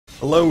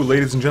Hello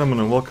ladies and gentlemen,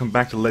 and welcome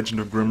back to Legend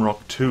of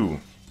Grimrock 2.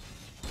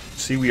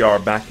 See, we are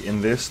back in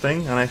this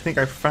thing, and I think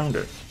I found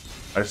it.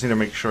 I just need to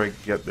make sure I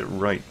get it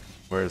right.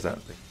 Where is that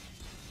thing?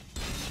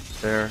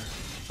 There.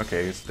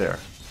 Okay, it's there.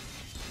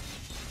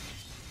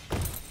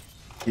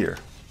 Here.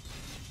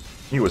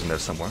 He was in there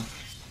somewhere.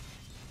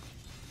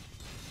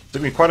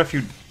 Took me quite a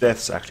few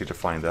deaths actually to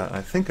find that.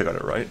 I think I got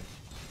it right.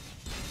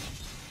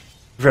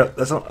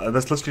 That's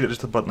literally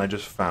just the button I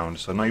just found,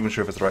 so I'm not even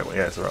sure if it's the right one.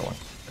 Yeah, it's the right one.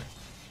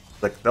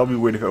 Like, that'll be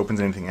weird if it opens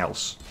anything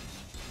else.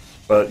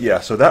 But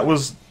yeah, so that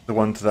was the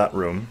one to that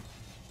room.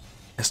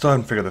 I still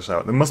haven't figured this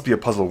out. There must be a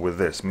puzzle with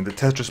this. I mean, the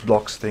Tetris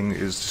blocks thing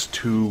is just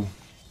too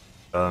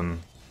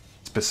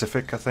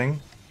specific, I think.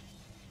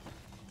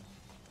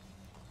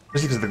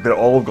 Especially because they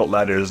all got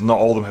ladders, not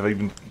all of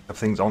them have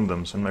things on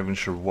them, so I'm not even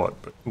sure what.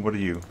 But what are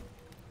you?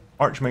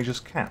 Archmage's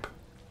Cap.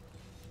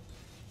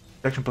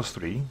 Protection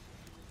 +3.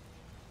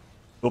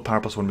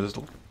 Willpower +1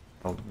 resistance.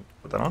 I'll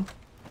put that on.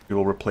 We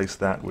will replace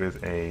that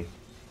with a...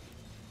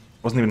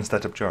 Wasn't even a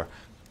stat up jar.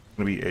 It's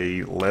going to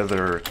be a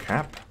leather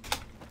cap.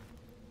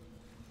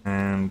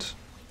 And...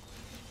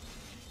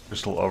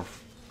 Crystal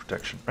of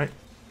Protection, right?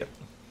 Yep.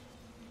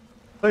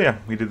 So yeah,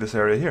 we did this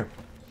area here.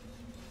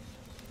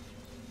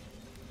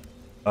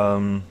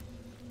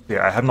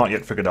 Yeah, I have not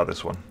yet figured out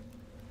this one.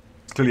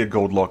 It's clearly a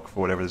gold lock for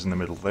whatever is in the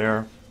middle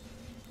there.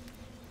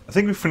 I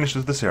think we finished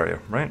with this area,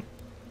 right?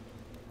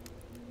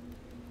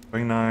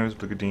 Throwing knives,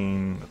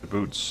 brigadine, the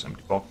boots,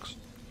 empty box.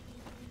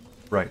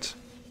 Right.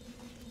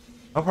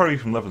 How far are we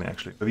from leveling,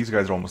 actually? But these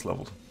guys are almost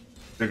leveled.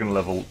 They're going to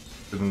level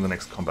within the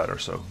next combat or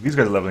so. These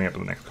guys are leveling up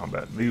in the next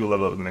combat. These will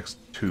level up in the next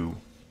 2.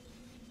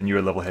 And you're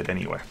a level head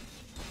anyway.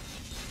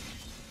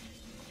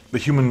 The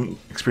human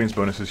experience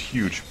bonus is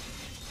huge.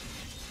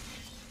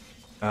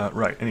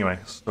 Right, anyway,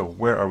 so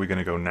where are we going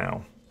to go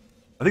now?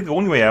 I think the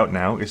only way out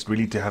now is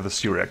really to have the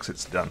sewer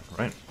exits done,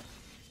 right?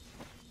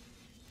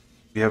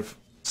 We have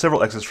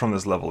several exits from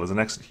this level. There's an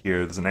exit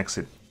here, there's an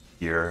exit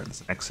here, there's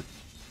an exit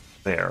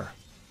there.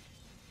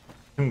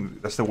 I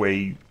think that's the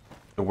way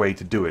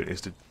to do it,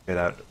 is to get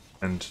out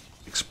and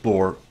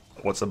explore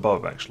what's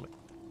above, actually.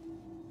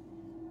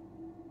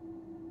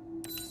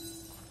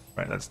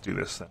 Right, let's do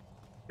this then.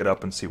 Get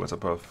up and see what's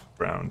above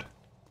ground.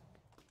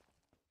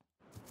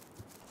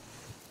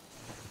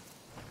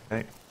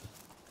 Okay.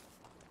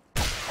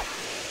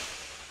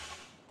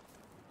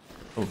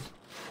 Oh,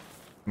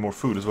 more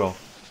food as well.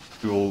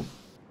 We will...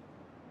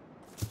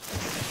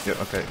 Yeah,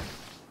 okay.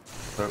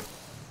 So...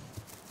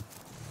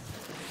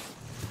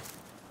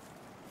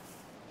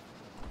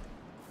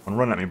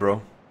 Run at me, bro.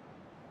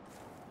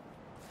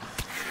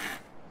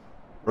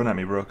 Run at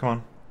me, bro. Come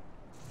on.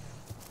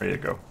 There you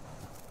go.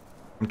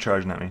 I'm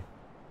charging at me.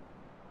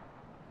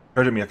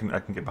 Charge at me, I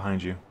can get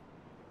behind you.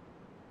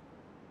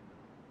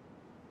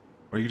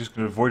 Or are you just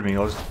gonna avoid me?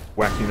 I'll just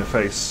whack you in the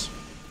face.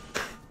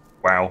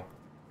 Wow.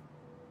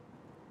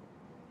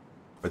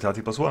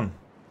 Vitality +1.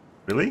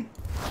 Really?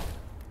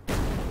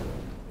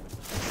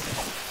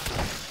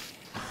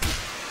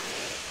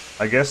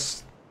 I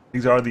guess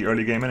these are the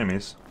early game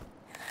enemies.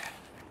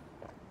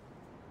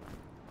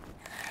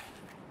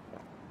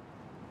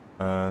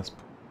 Let's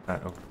put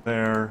that over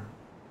there.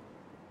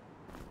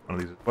 One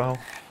of these as well.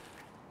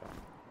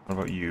 What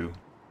about you?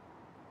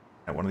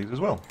 And one of these as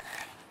well.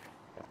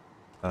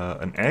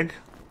 An egg.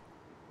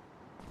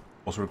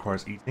 Also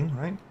requires eating,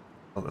 right?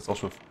 Oh, that's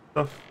also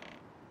stuff.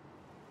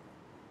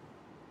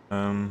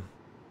 A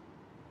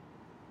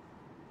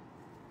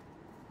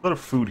lot of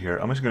food here.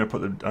 I'm actually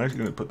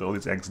gonna put all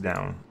these eggs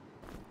down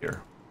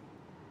here.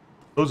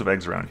 Loads of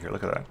eggs around here.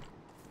 Look at that.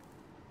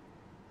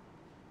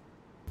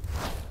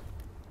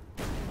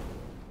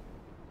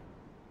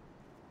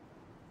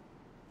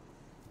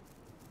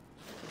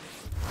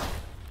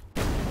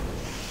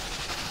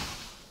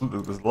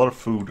 There's a lot of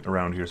food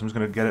around here, so I'm just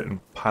going to get it and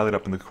pile it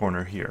up in the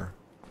corner here.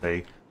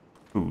 Say,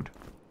 food.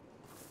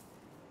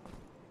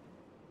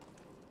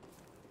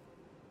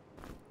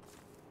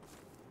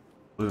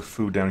 A little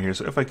food down here,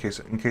 so if in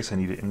case I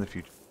need it in the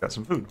future, I've got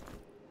some food.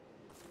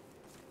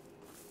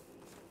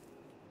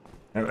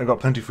 I've got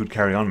plenty of food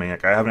carry on me.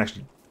 Like, I haven't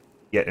actually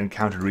yet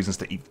encountered reasons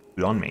to eat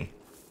food on me.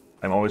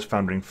 I'm always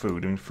foundering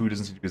food. I mean, food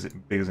doesn't seem to be as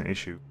big as an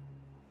issue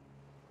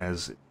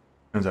as it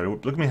turns out.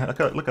 Look at me!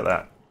 Look at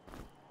that!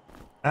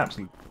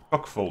 Absolutely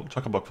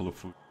chock-a-block full of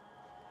food.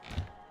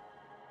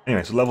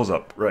 Anyway, so levels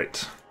up,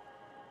 right.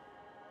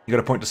 You got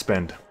a point to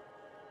spend.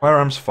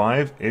 Firearms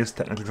 5 is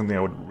technically something I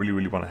would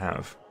really want to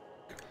have.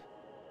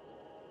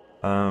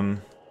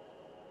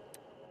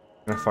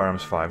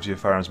 Firearms 5, so you have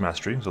Firearms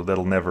Mastery, so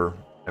that'll never,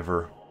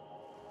 ever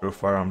go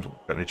firearms.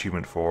 Got an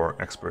achievement for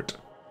Expert,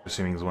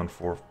 assuming there's 1,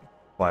 4,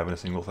 5 in a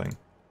single thing.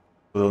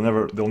 So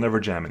they'll never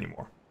jam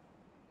anymore.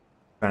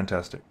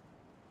 Fantastic.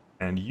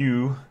 And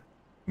you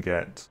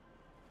get...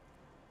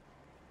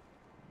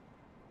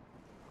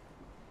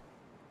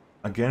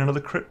 Again, another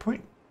crit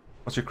point?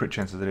 What's your crit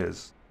chance as it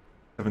is?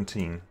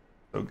 17.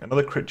 So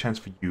another crit chance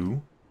for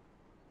you.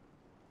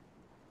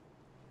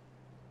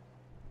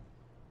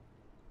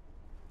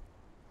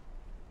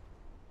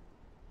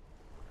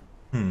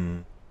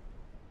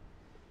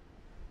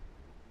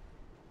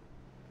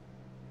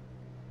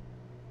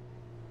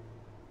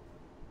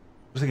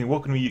 was thinking,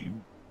 what can we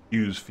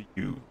use for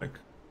you? Like,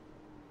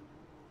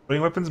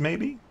 throwing weapons,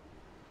 maybe?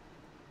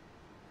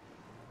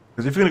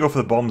 Because if you're gonna go for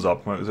the bombs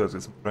up, is there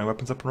some throwing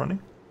weapons up and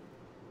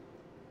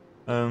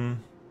running?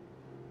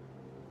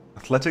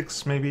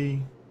 Athletics,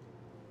 maybe?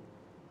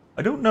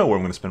 I don't know where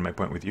I'm gonna spend my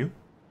point with you.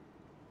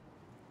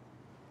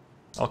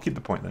 I'll keep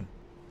the point then.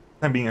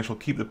 Time being, I shall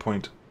keep the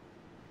point.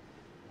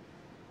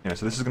 Yeah,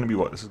 so this is gonna be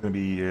what? This is gonna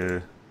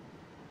be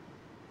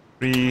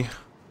 3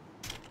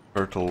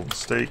 turtle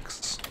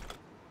steaks,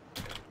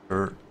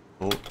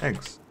 turtle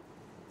eggs.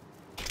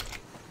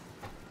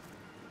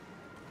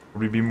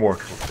 Probably be more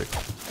turtle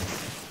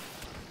steaks.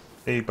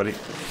 Hey, buddy.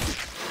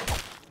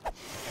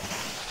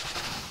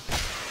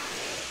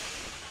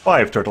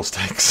 5 turtle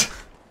steaks.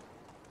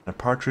 A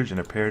partridge and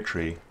a pear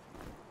tree.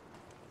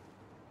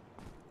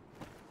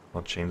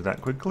 I'll change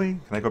that quickly.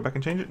 Can I go back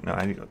and change it? No,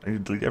 I need to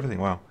delete everything.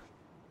 Wow.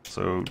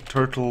 So,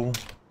 turtle,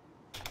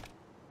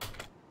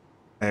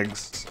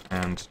 eggs,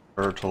 and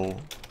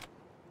turtle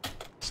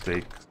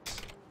steaks.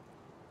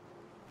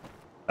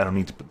 I don't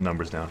need to put the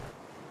numbers down.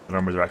 The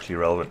numbers are actually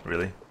irrelevant,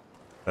 really.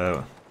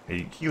 A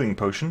healing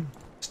potion.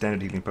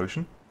 Standard healing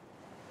potion.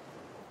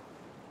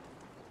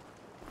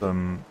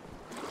 Some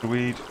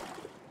sweet.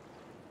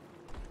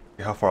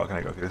 Okay, how far out can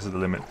I go? Okay, this is the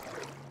limit.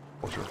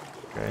 Water.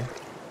 Okay.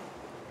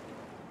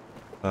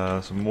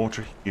 Some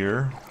water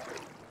here.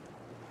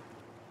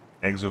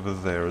 Eggs over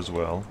there as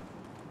well.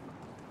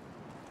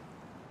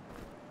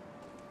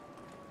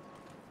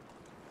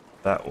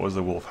 That was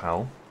a wolf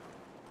howl.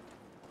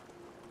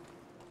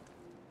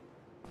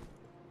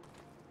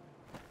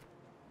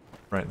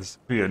 Right, there's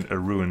a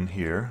ruin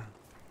here.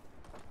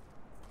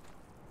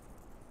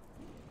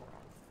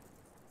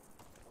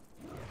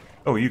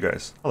 Oh, you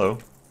guys. Hello.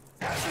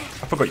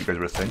 I forgot you guys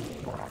were a thing.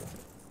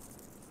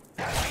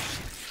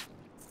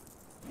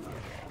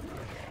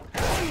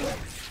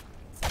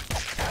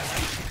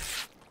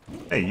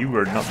 Hey, you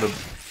were not the...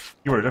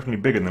 You were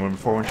definitely bigger than the one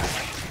before, weren't you?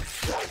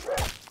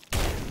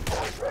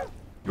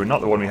 You were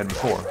not the one we had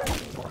before.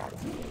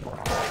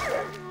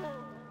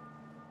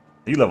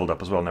 You leveled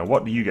up as well now.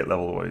 What do you get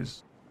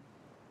level-wise?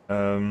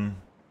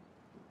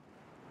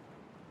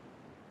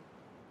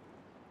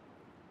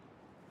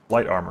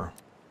 Light armor.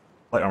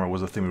 Light armor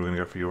was the thing we were going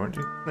to go for you, weren't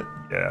you?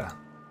 Yeah.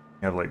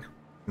 You have, like,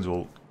 things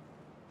will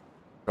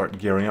start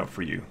gearing up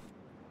for you.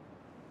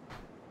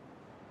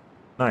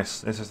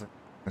 Nice. This is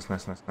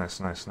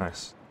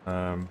nice.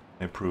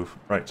 Improve.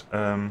 Right.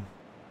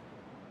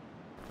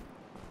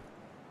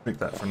 Take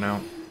that for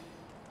now.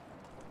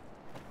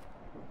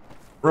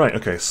 Right,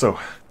 okay, so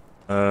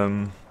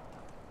 3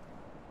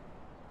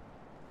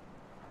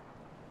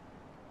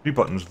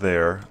 buttons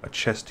there, a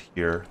chest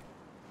here.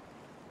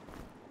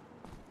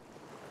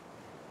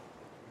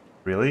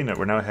 Really? No,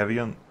 we're now heavy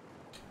on...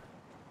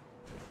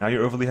 Now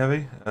you're overly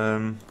heavy?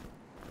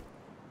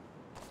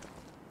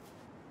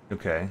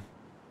 Okay.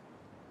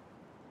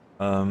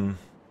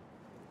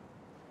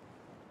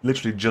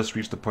 Literally just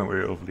reached the point where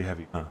you're overly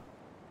heavy, huh?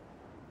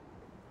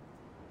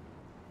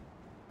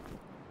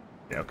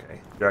 Yeah,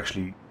 okay. You're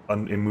actually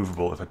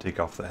immovable if I take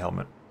off the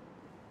helmet.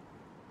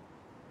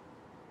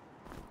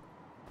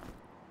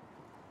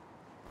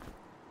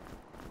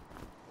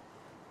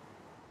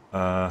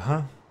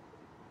 Uh-huh.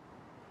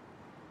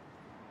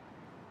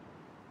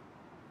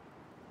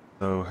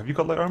 So, have you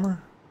got light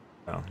armor?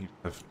 No, you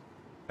have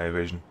high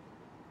evasion.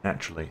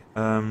 Naturally.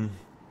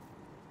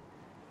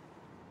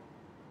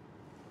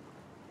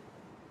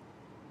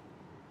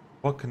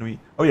 What can we...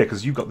 Oh yeah,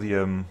 because you got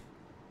the,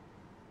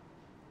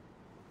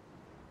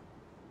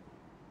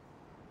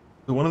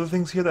 So one of the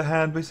things here that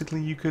had,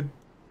 basically, you could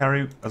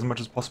carry as much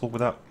as possible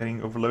without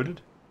getting overloaded?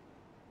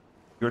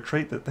 Your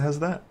trait that has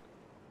that?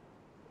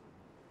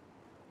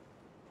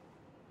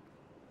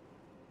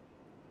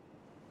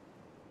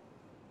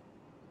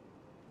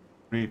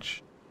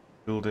 Reach,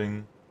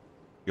 building,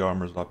 the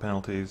armors are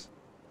penalties.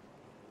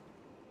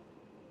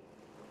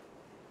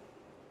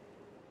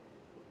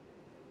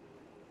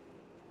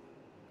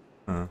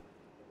 Huh.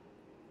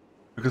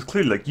 Because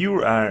clearly, like,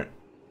 you are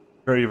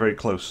very, very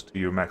close to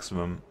your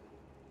maximum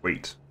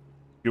weight.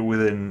 You're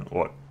within,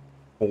 what,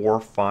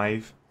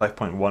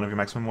 5.1 of your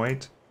maximum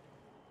weight?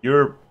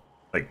 You're,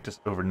 like,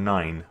 just over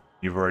 9.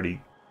 You've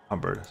already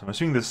encumbered. So I'm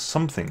assuming there's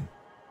something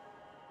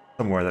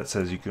somewhere that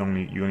says you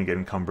only get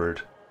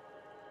encumbered.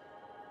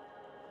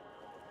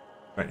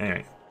 Right,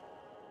 anyway.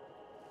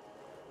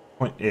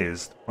 The point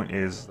is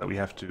that we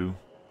have to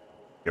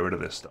get rid of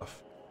this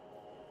stuff.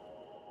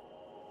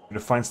 We're gonna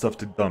find stuff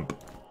to dump.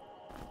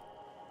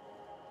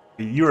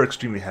 You are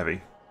extremely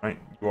heavy, right?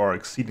 You are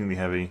exceedingly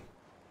heavy.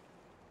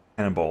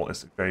 Cannonball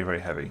is very,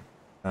 very heavy.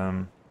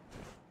 Drop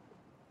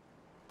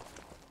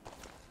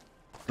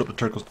the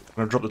turtle. I'm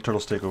gonna drop the turtle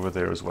steak over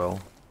there as well.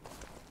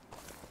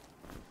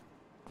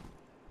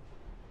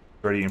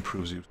 Already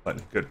improves you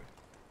slightly. Good.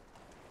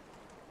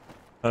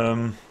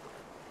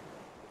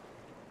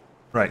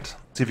 Right.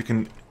 See if you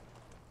can.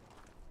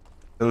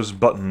 Those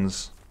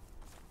buttons.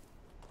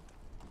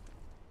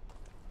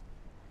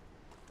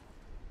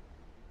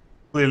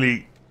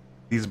 Clearly,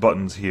 these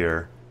buttons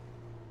here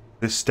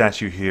This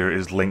statue here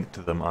is linked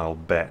to them, I'll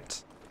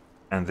bet.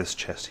 And this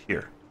chest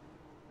here.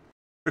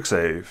 Quick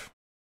save.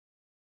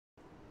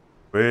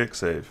 Quick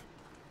save.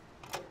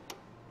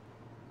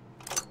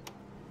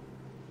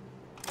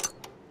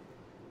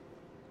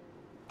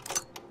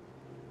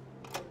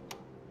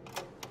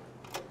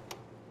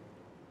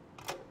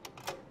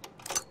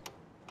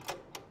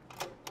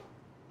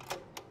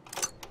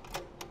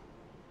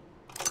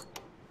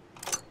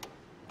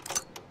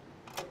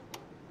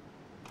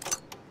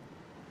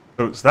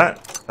 So it's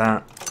that,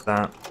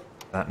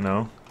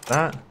 no.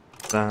 That,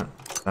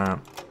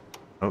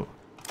 oh.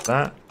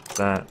 That.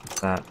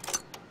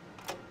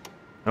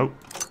 Nope.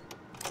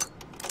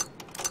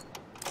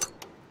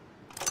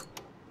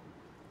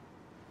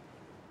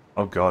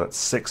 Oh god, it's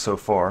 6 so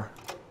far.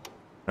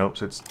 Nope,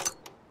 so it's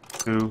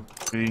 2,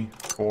 3,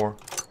 4,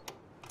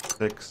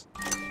 6.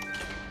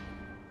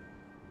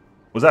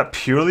 Was that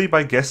purely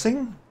by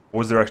guessing? Or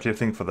was there actually a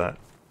thing for that?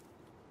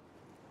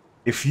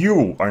 If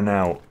you are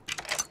now...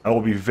 I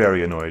will be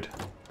very annoyed.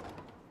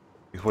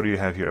 What do you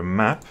have here? A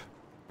map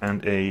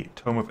and a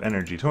Tome of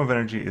Energy. Tome of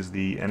Energy is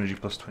the energy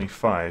plus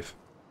 25.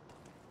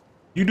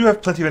 You do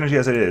have plenty of energy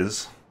as it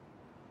is.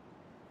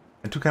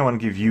 I do kind of want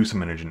to give you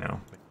some energy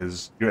now,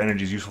 because your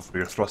energy is useful for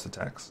your thrust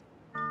attacks.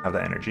 Have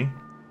that energy.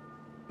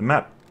 The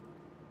map.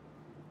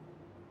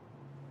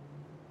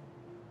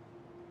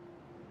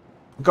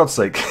 For God's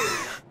sake.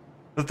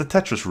 That's the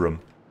Tetris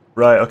room.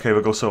 Right, okay,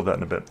 we'll go solve that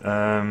in a bit.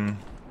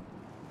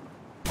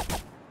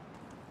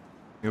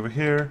 Over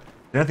here.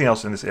 Is there anything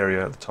else in this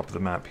area at the top of the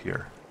map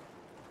here?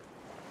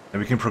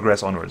 And we can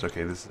progress onwards.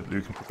 Okay, we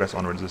can progress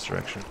onwards this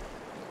direction.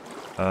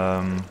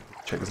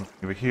 Check this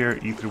over here.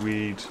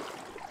 Etherweed.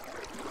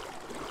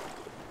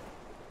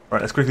 Right,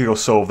 let's quickly go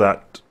solve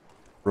that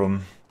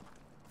room.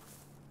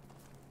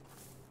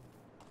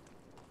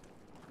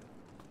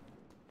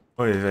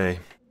 Oy vey.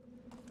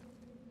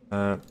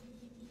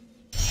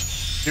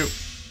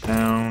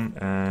 Down,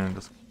 and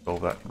let's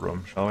solve that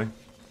room, shall we?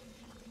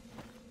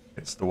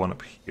 It's the one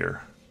up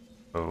here.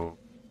 So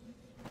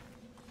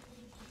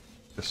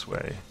this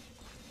way.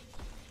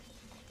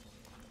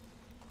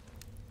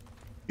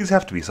 These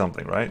have to be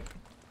something, right?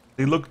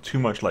 They look too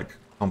much like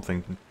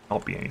something to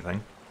not be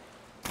anything.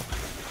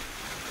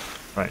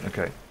 Right,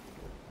 okay.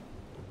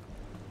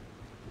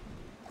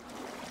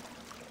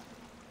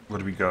 What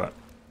do we got?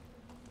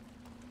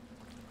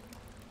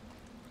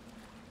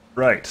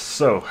 Right,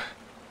 so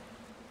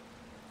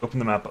open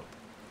the map up.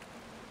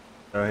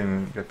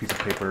 Get a piece of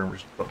paper and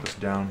just put this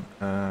down.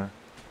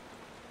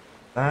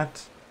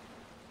 That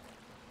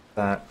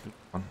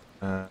one,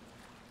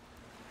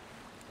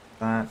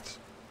 that,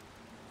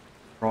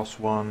 cross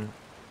one,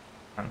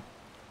 and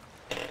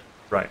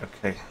right.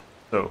 Okay,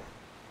 so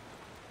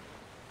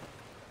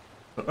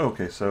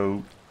okay,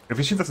 so if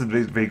you see that's a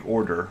vague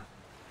order,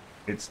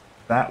 it's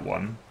that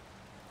one,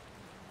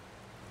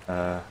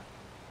 that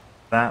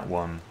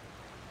one,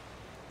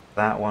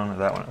 that one,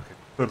 that one. Okay,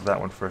 go to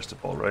that one first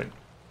of all, right?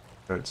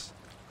 So it's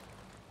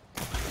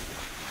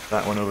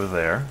that one over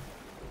there.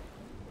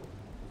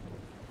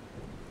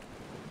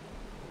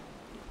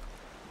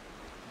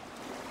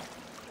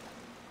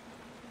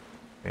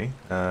 Okay,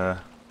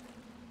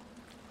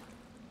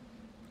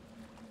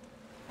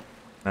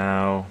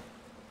 now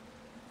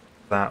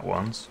that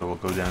one, so we'll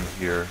go down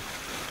here.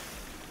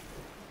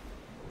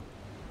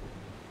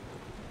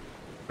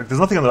 Like,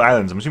 there's nothing on the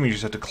islands. I'm assuming you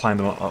just have to climb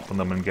them up on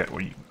them and get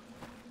what you...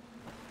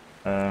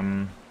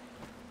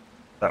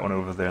 that one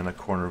over there in the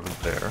corner over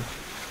there.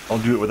 I'll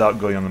do it without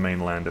going on the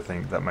mainland. I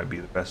think that might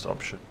be the best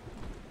option.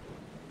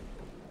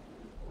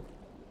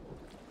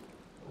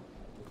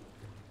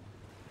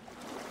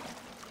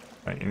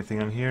 Right,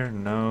 anything on here?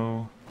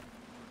 No.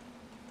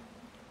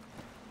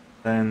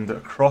 Then the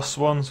cross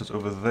one, so it's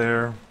over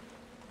there.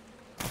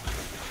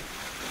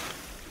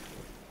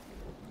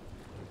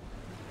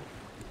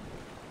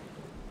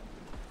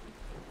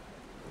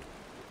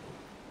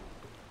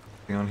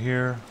 Anything on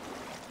here?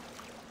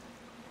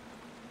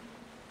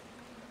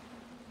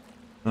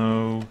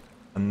 No.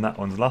 And that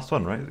one's the last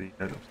one, right? The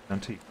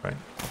antique, right?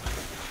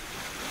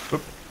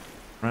 Whoop.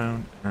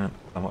 Round and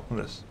I'm up on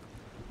this.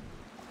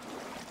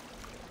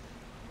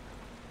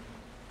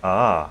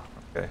 Ah,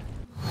 okay.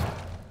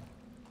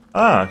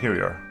 Ah, here we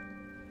are.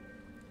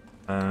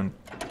 And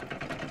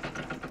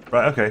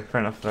right, okay,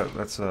 fair enough.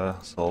 That's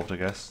solved, I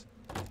guess.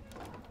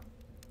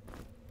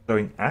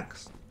 Throwing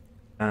axe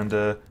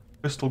and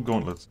crystal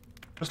gauntlets.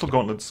 Crystal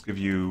gauntlets give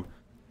you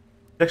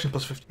protection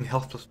plus 15,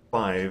 health plus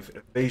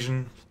 5,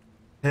 evasion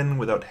 10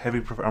 without heavy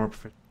armor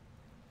proficiency.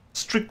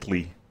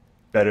 Strictly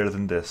better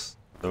than this.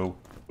 So,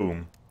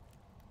 boom.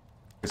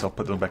 Guess I'll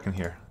put them back in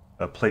here.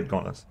 Plate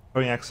gauntlets.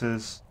 Throwing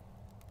axes.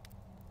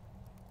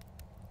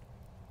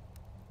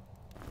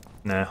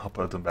 Nah, I'll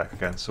put them back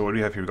again. So what do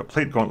we have here? We've got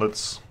plate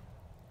gauntlets.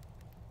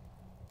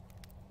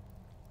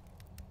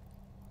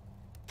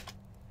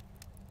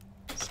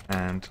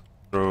 And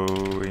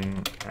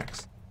throwing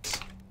axes.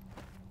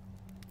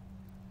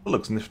 That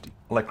looks nifty.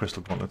 I like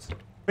crystal gauntlets.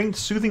 Faint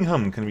soothing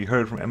hum can be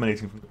heard from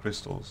emanating from the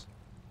crystals.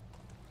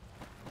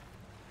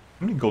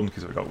 How many golden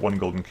keys have I got? One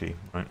golden key,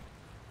 right?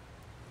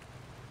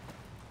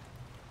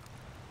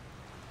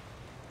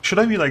 should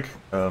I be like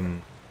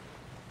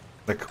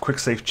quick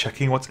save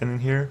checking what's in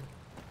here?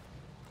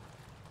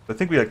 I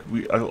think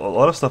a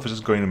lot of stuff is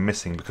just going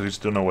missing because we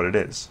just don't know what it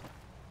is.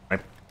 I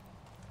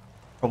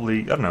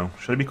don't know.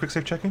 Should I be quick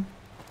save checking?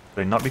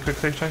 Should I not be quick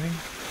save checking?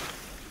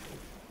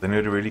 Does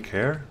anybody really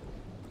care?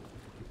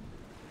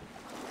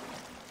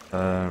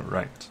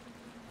 Right.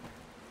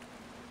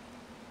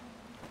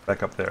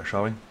 Back up there,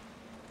 shall we?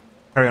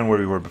 Carry on where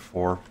we were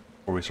before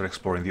we start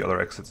exploring the other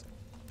exits.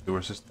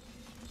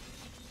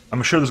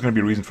 I'm sure there's going to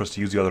be a reason for us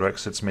to use the other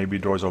exits. Maybe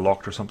doors are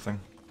locked or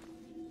something.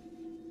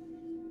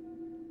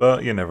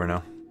 But you never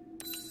know.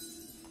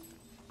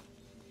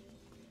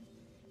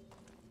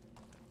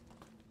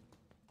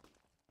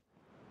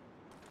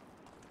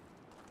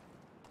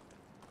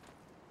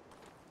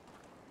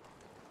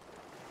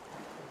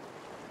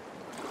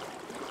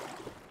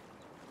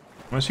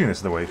 I'm assuming this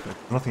is the way.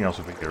 Nothing else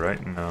over here,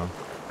 right? No.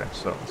 Okay,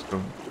 so let's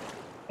go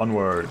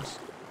onwards.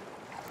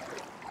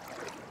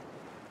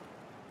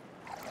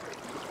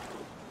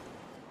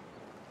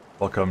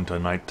 Welcome to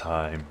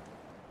nighttime.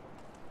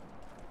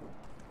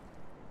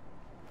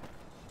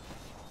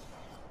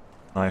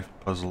 Knife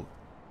puzzle.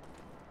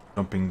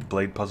 Jumping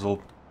blade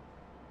puzzle.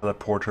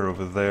 Teleporter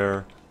over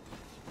there.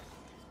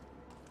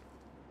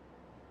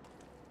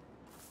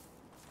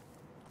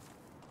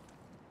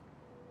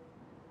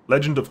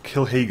 Legend of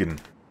Kilhagen.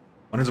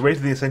 On his way to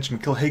the Ascension,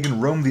 Kilhagen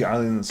roamed the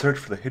island in search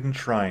for the hidden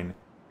shrine.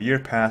 A year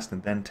passed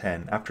and then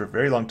 10. After a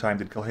very long time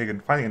did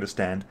Kilhagen finally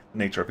understand the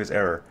nature of his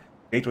error.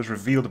 The gate was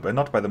revealed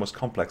not by the most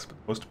complex, but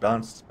the most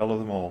balanced spell of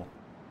them all.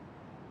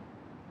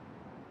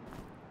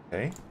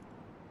 Okay.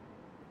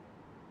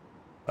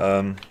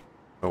 But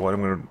what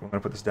I'm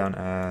gonna put this down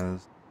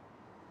as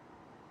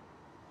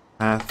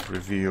path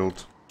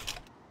revealed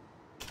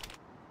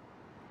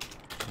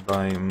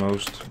by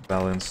most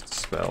balanced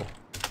spell.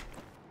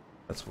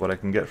 That's what I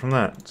can get from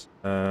that.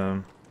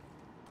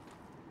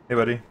 Hey,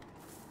 buddy.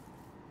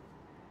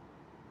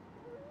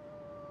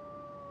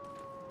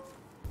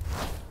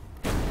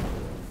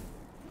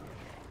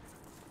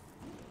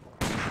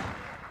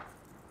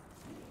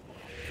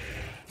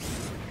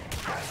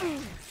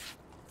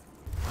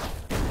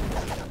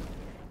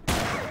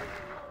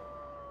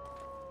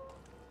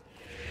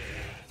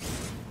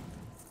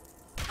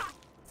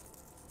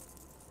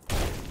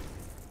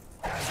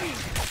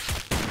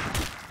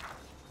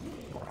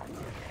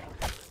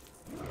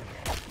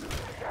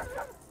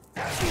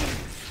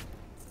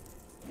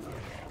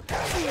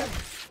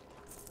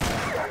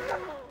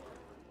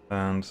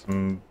 And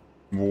some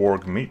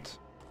warg meat.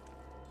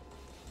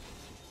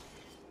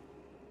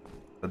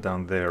 Put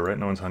down there, right?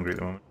 No one's hungry at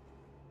the moment.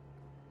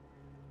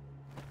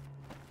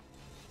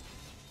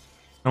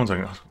 No one's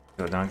hungry.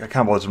 I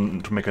can't bother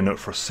to make a note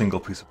for a single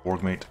piece of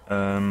warg meat.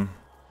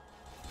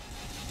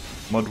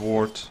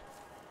 Mudwort.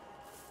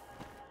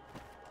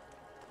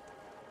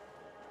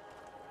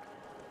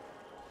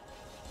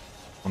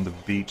 On the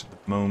beach at the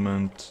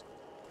moment.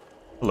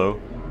 Hello.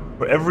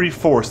 For every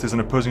force, there's an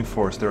opposing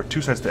force. There are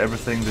two sides to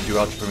everything. The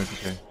duality permits.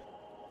 Okay.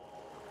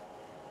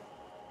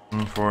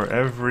 And for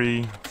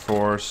every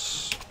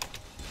force,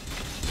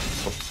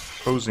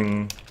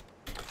 opposing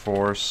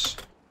force,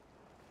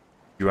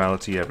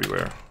 duality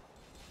everywhere.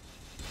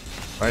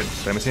 Right?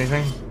 Did I miss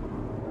anything?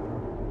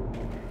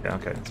 Yeah.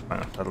 Okay. That's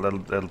fine.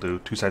 That'll do.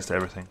 Two sides to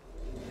everything.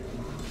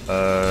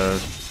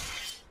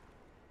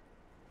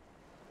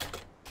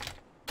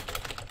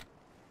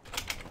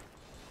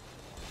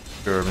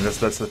 Sure, I mean that's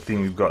the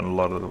theme we've gotten a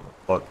lot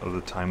of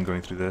the time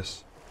going through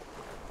this.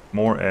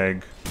 More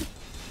egg.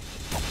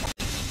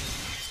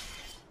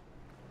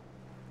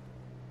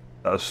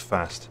 That was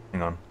fast.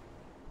 Hang on.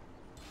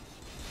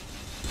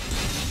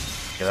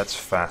 Yeah, that's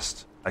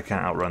fast. I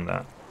can't outrun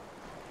that.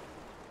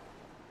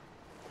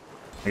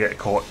 I get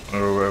caught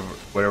or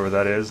whatever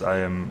that is, I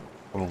am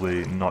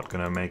probably not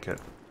gonna make it.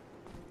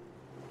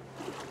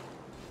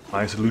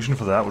 My solution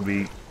for that would be,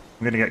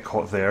 I'm gonna get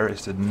caught there,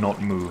 is to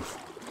not move.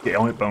 Get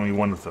on it by only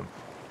one of them.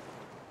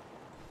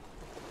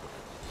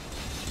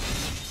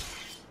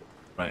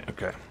 Right,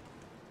 okay.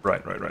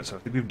 Right. So I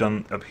think we've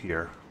done up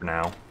here for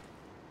now.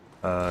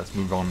 Let's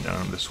move on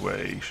down this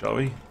way, shall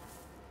we?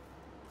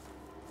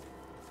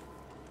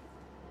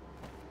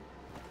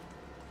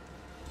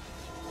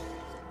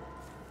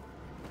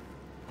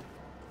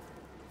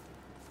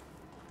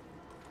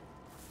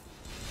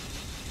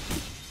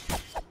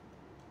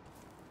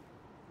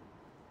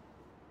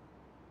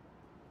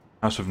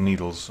 House of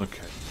Needles,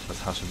 okay.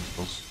 That's House of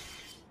Needles.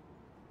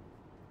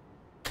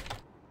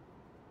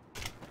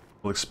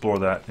 We'll explore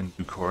that in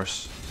due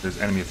course.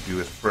 There's enemy to do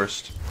with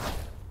first.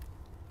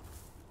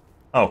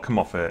 Oh, come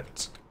off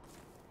it.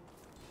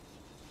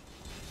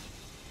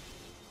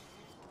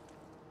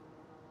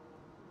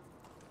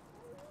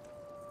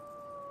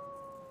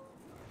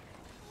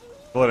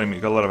 Got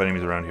a lot of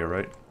enemies around here,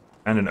 right?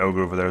 And an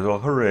ogre over there as well.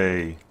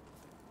 Hooray!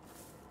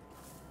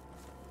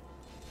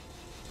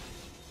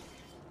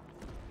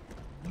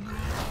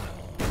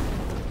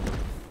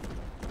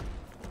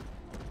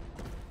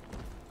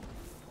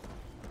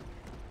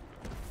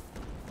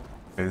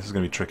 Okay, this is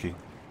gonna be tricky.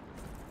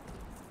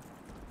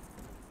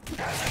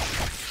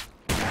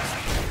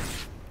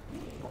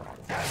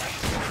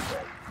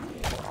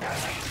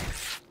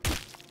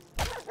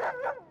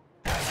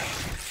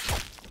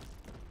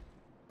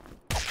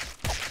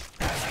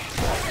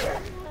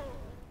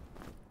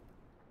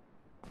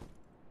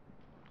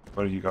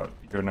 What have you got?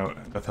 You're no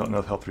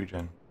health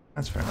regen.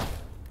 That's fair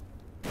enough.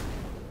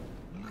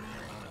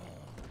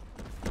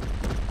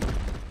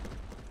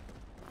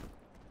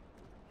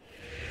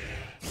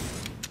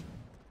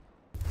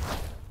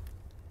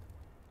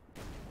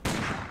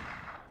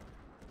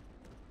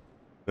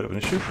 Bit of an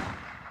issue.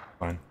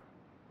 Fine.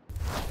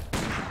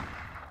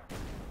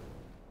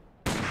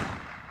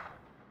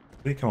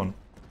 Hey, come on.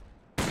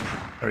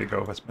 There you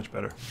go. That's much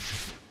better.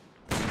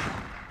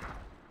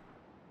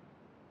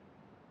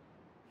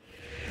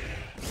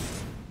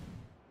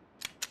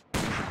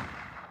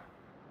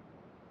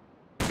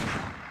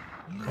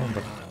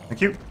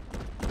 Thank you.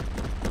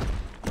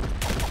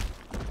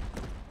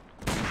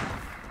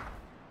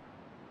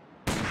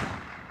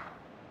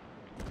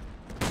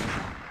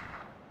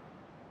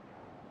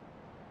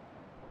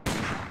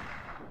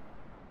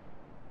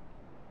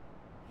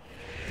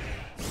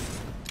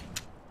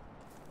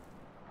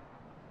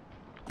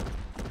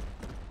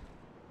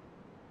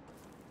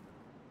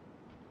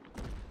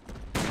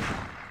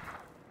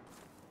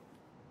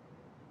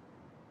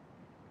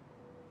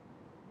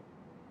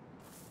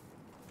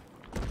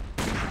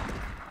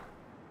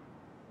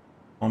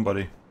 Come on,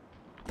 buddy.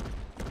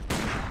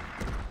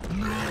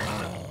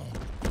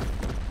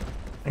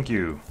 Thank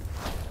you.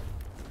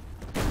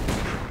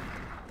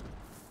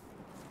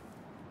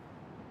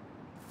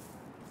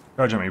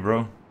 Charge at me,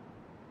 bro.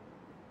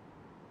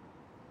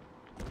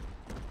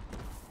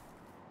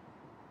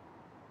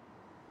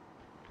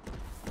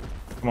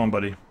 Come on,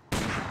 buddy.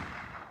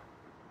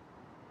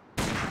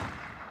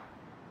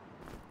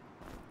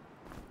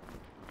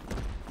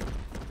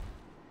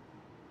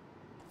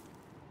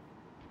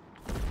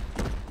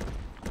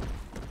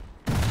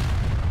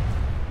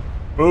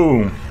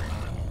 Boom.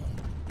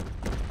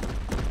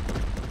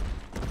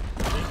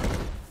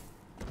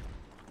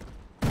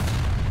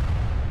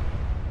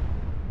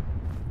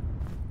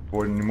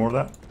 Avoid any more of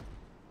that?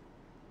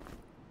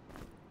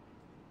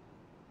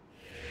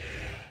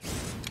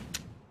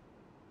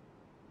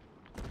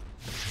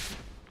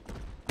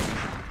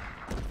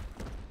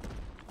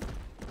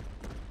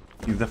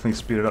 He's definitely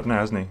speeded up now,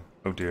 hasn't he?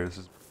 Oh dear, this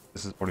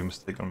is probably a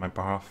mistake on my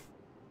behalf.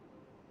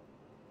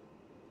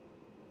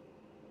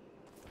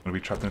 I'm gonna be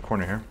trapped in a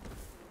corner here.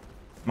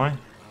 Am I?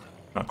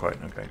 Not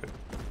quite. Okay, good.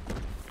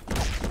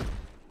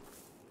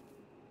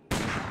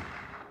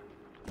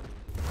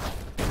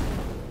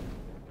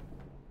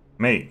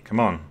 Mate, come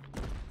on.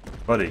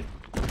 Buddy.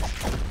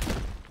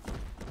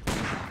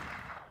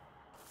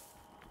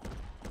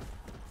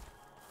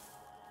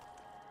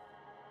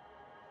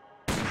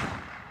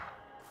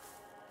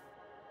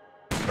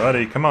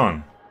 Buddy, come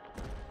on.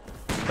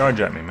 Charge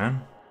at me,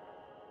 man.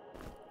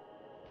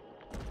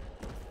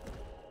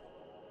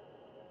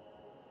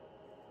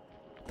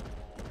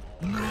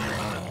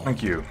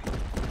 Thank you.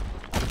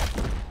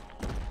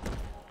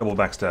 Double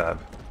backstab.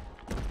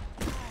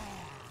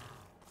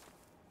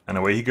 And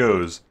away he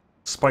goes.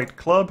 Spiked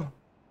club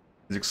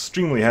is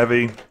extremely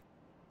heavy.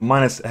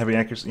 Minus heavy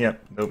accuracy.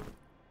 Yep, nope.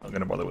 Not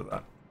gonna bother with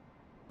that.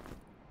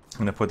 I'm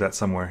gonna put that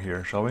somewhere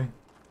here, shall we?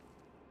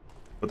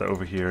 Put that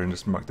over here and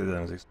just mark that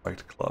down as a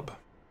spiked club.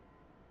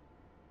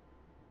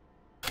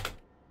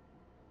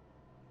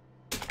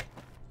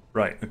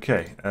 Right,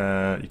 okay.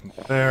 You can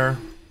go there.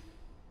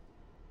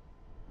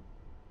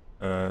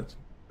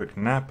 Quick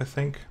nap, I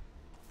think.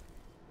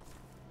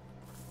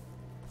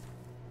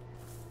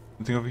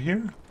 Anything over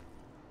here?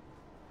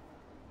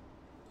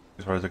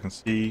 As far as I can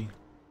see,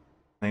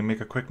 can I make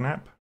a quick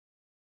nap?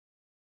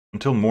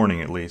 Until morning,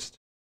 at least.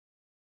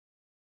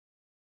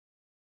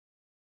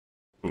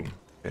 Boom.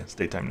 Okay, it's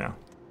daytime now.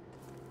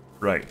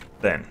 Right,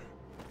 then.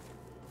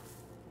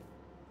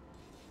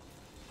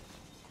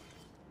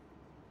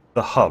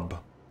 The hub.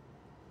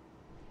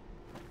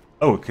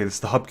 Oh, okay, this is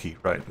the hub key.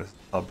 Right, this is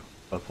the hub.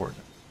 Teleport.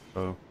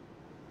 So,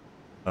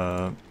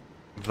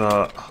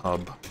 the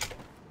hub.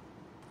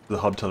 The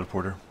hub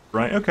teleporter.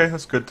 Right, okay,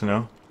 that's good to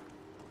know.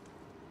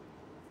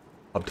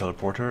 Hub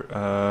teleporter.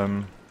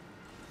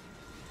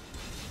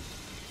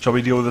 Shall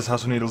we deal with this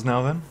House of Needles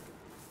now, then?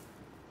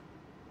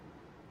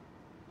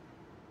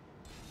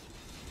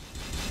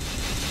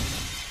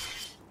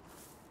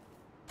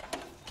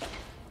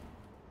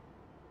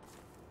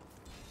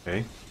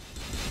 Okay.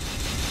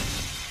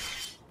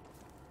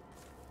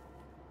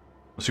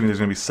 Assuming there's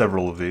going to be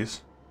several of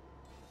these.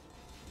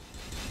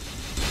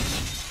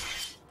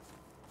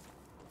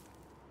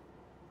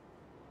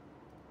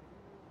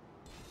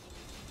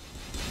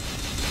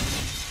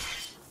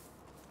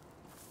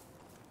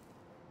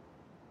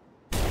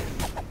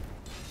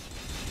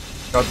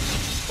 God.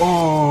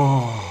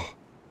 Oh.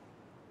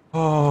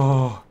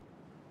 Oh.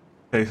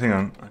 Okay, hang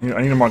on.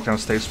 I need to mark down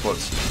save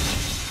spots.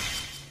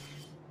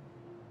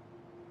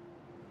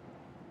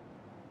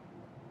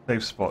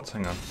 Save spots,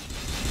 hang on.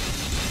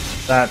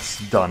 That's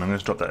done. I'm going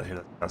to drop that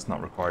here. That's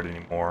not required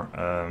anymore.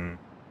 That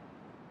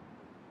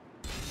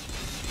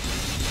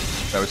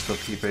was still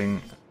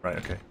keeping... Right,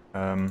 okay.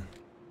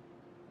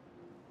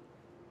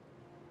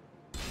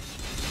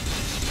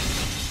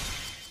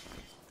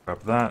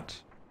 Grab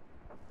that.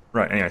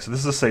 Right, anyway, so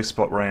this is a safe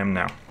spot where I am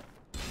now.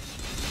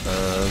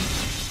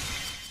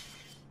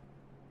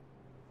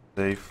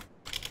 Safe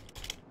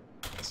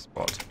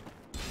spot.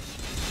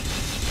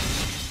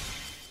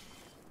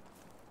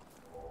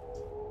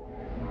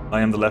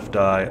 I am the left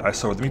eye. I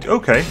saw the meteor.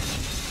 Okay.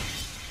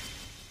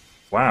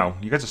 Wow,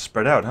 you guys are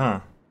spread out, huh?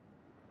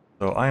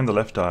 So I am the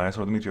left eye. I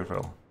saw the meteor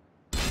fell.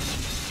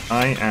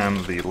 I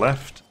am the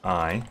left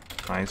eye.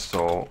 I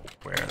saw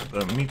where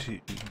the meteor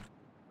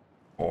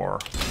fell.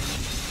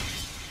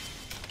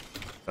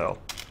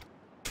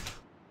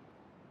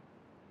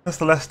 That's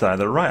the left eye.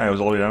 The right eye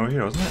was all the way down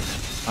here, wasn't it?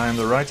 I am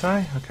the right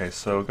eye? Okay,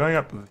 so going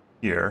up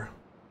here.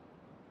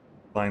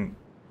 Line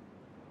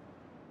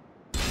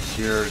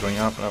here, going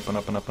up and up and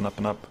up and up and up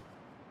and up.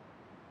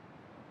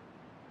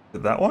 Is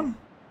it that one?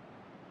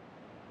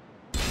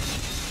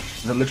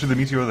 Is that literally the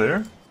meteor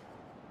there?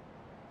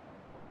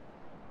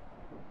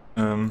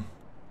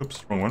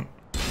 Oops, wrong one.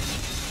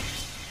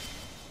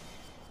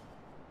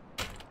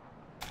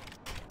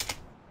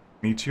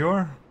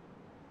 Meteor?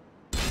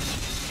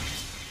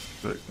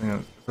 But, you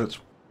know, it's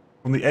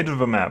from the edge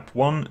of a map.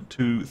 1,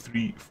 2,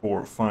 3,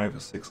 4,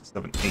 5, 6,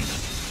 7, 8.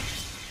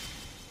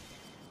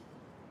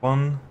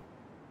 1,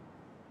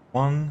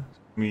 1,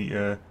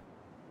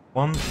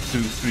 1, 2,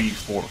 3,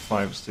 4,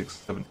 5, 6,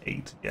 7,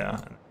 8. Yeah.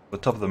 The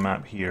top of the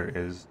map here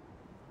is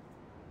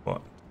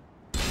what?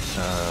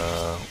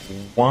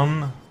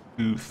 1,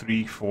 2,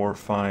 3, 4,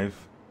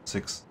 5,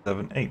 6,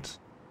 7, 8.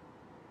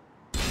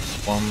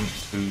 1,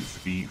 2,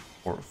 3,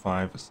 4,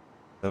 5, 6,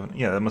 7.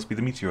 Yeah, that must be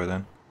the meteor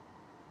then.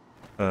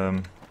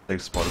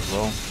 Safe spot as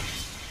well.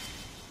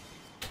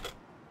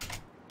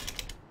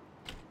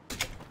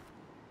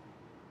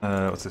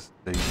 What's this?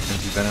 The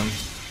anti-venom.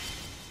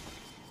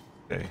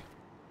 Okay.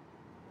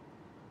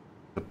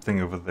 The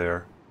thing over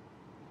there.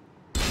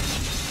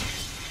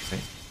 Okay.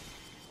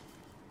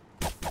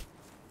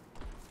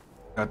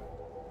 God.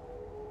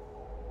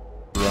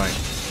 Right.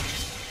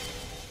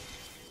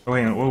 Oh,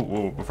 hang on. Whoa,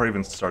 whoa. Before I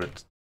even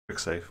started, quick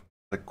save.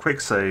 Like,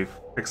 quick save,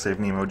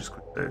 Nemo, just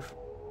quick save.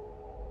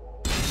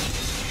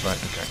 Right,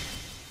 okay.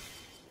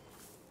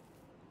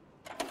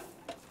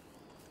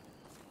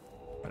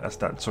 Right, that's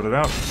that sorted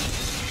out.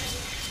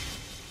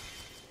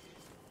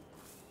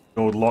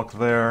 Gold lock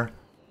there.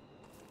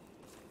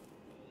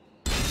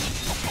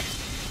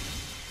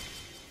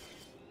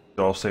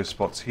 All safe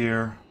spots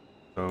here.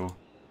 So,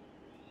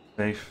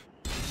 safe.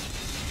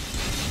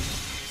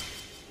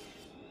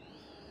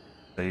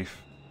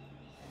 Safe.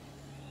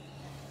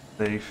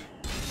 Safe.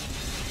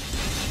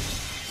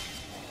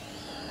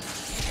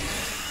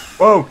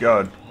 Oh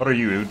god, what are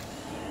you, dude?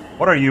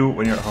 What are you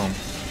when you're at home?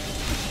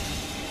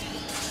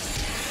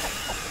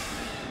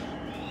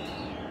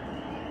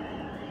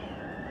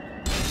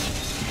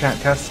 You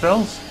can't cast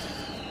spells?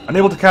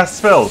 Unable to cast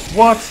spells.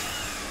 What?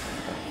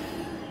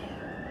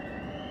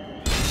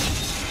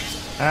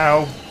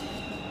 Ow.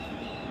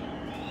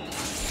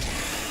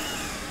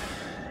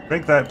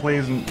 Drink that,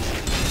 please. And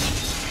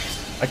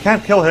I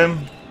can't kill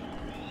him.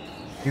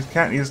 I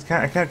can't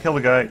kill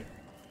the guy.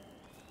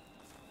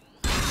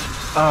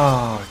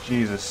 Oh,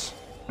 Jesus.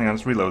 Hang on,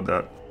 let's reload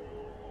that.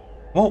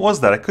 What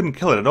was that? I couldn't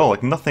kill it at all.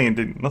 Like nothing I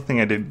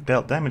did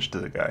dealt damage to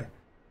the guy.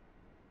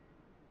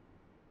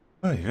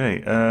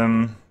 Okay,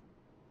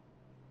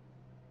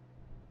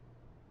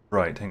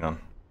 right, hang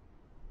on.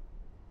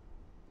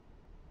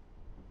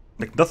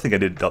 Like nothing I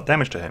did dealt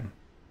damage to him.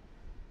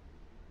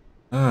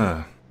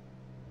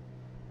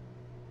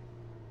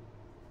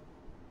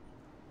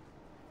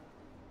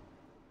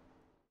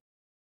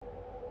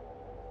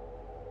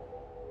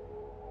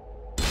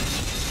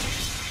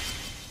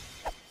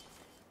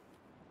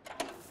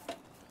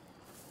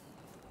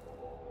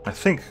 I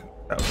think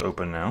that was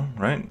open now,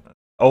 right?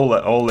 All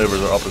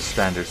levers are up as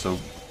standard, so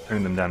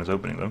turning them down is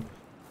opening them.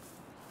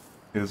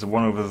 There's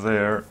one over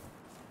there.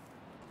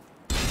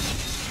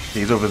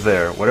 He's over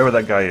there. Whatever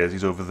that guy is,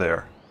 he's over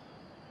there.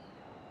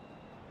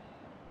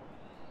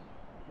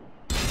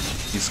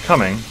 He's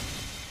coming.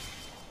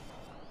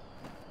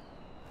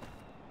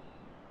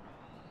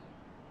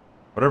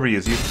 Whatever he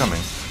is, he's coming.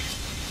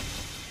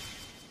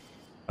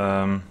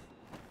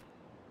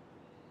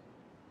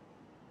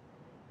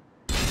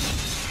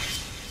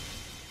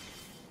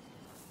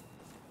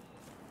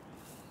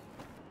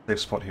 Safe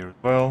spot here as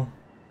well.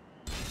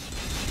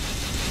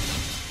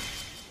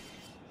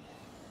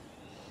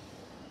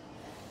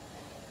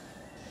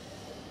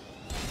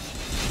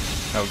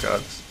 Oh god,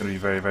 this is gonna be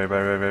very bad.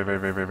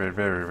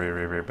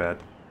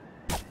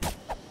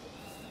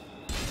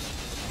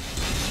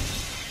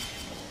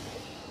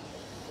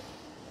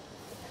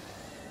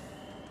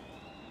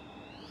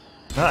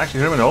 Not actually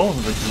hurt him at all?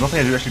 Like, there's nothing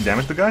I do to actually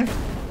damage the guy?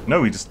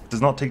 No, he just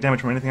does not take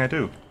damage from anything I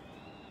do.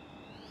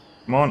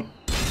 Come on.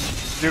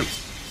 Shoot.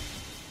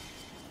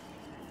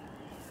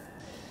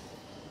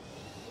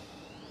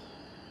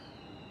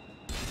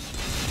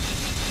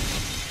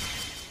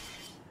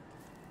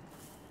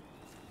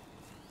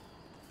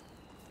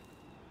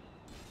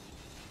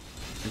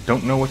 I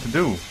don't know what to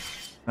do.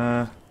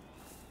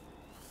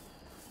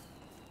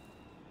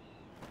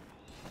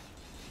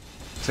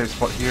 Safe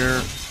spot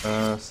here,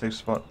 safe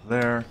spot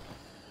there.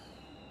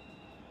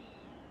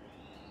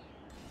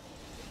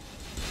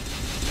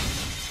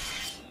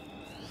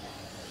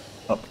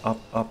 Up, up,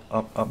 up,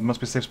 up, up. Must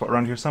be a safe spot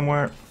around here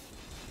somewhere.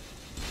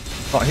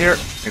 Not here.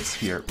 It's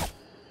here.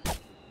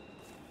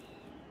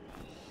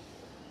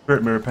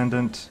 Spirit Mirror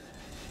Pendant.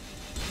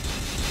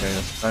 Okay,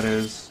 that's what that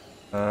is.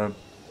 Oh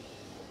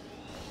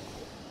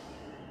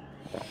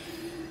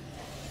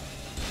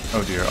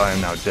dear, I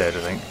am now dead,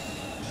 I think.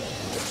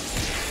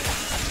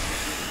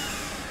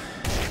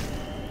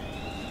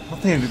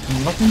 Nothing.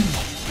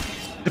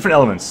 Different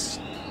elements.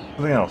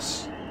 Nothing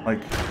else. Like,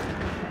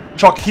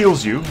 shock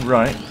heals you,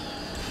 right?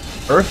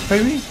 Earth,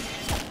 maybe?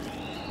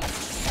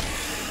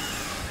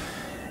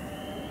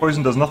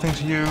 Poison does nothing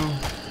to you.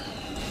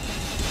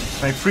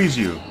 Can I freeze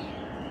you?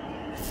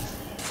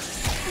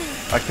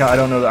 I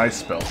don't know the ice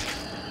spell.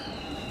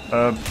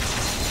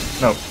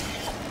 No.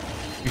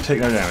 You take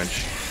no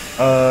damage.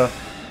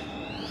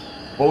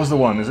 What was the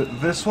one? Is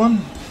it this one?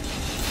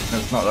 No,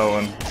 it's not that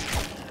one.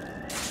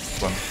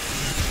 This one.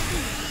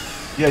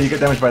 Yeah, you get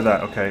damaged by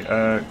that. Okay.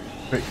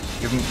 Quick,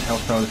 give him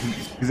health power.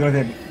 He's the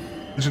only thing.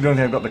 This is the only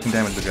thing I've got that can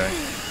damage the guy.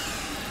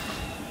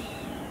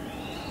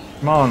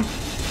 Come on.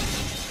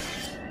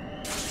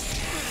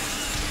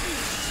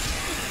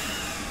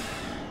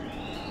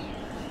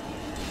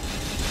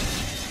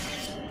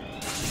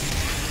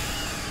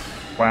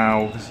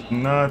 Wow, this is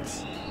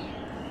nuts.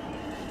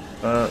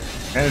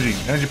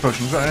 Energy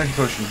potion. Who's got an energy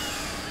potion?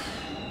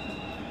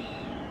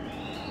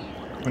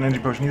 An energy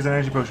potion. Use an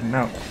energy potion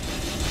now.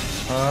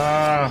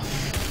 Ah.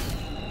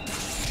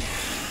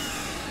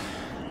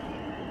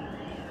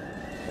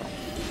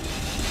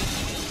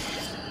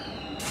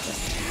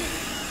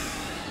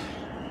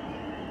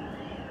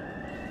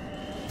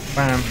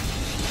 Bam.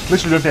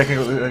 Literally don't think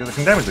I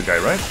can damage the guy,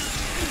 right?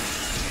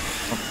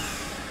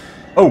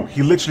 Oh,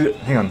 he literally.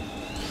 Hang on.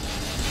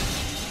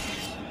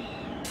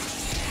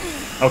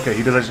 Okay,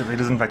 he does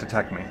in fact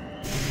attack me.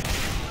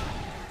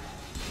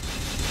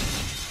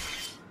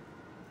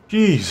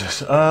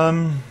 Jesus.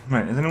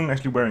 Right, is anyone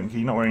actually wearing?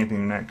 You're not wearing anything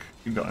in your neck.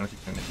 You got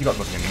anything? You got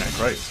nothing in your neck,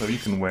 right? So you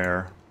can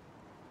wear.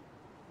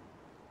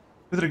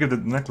 Who did I give the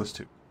necklace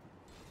to?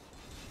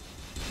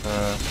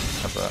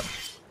 How's that?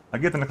 I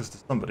gave the necklace to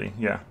somebody.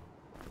 Yeah.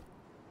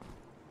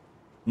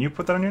 Can you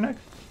put that on your neck?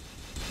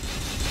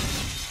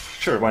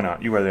 Sure, why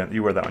not? You wear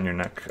that on your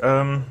neck.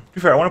 To be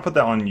fair, I want to put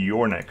that on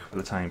your neck for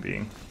the time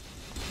being.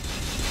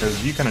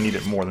 Because you kind of need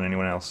it more than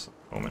anyone else at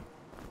the moment.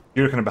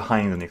 You're kind of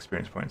behind in the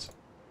experience points.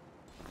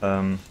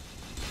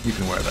 You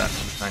can wear that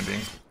for the time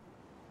being.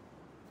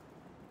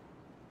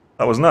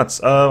 That was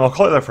nuts. I'll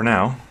call it there for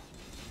now.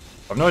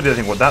 I've no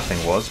idea what that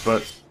thing was,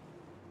 but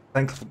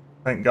thank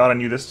God I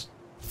knew this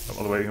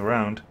all the way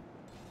around.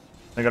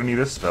 Thank God I knew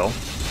this spell.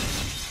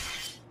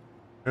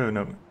 Oh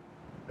no,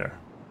 there.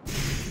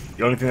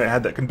 The only thing that I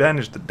had that can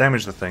damage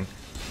the thing.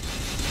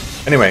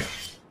 Anyway.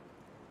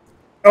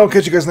 I'll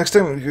catch you guys next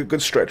time.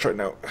 Good stretch right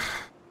now.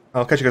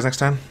 I'll catch you guys next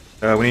time.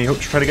 We hope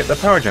to try to get that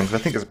power gem, because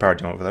I think there's a power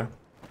gem over there.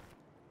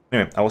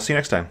 Anyway, I will see you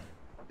next time.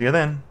 See you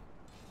then.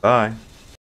 Bye.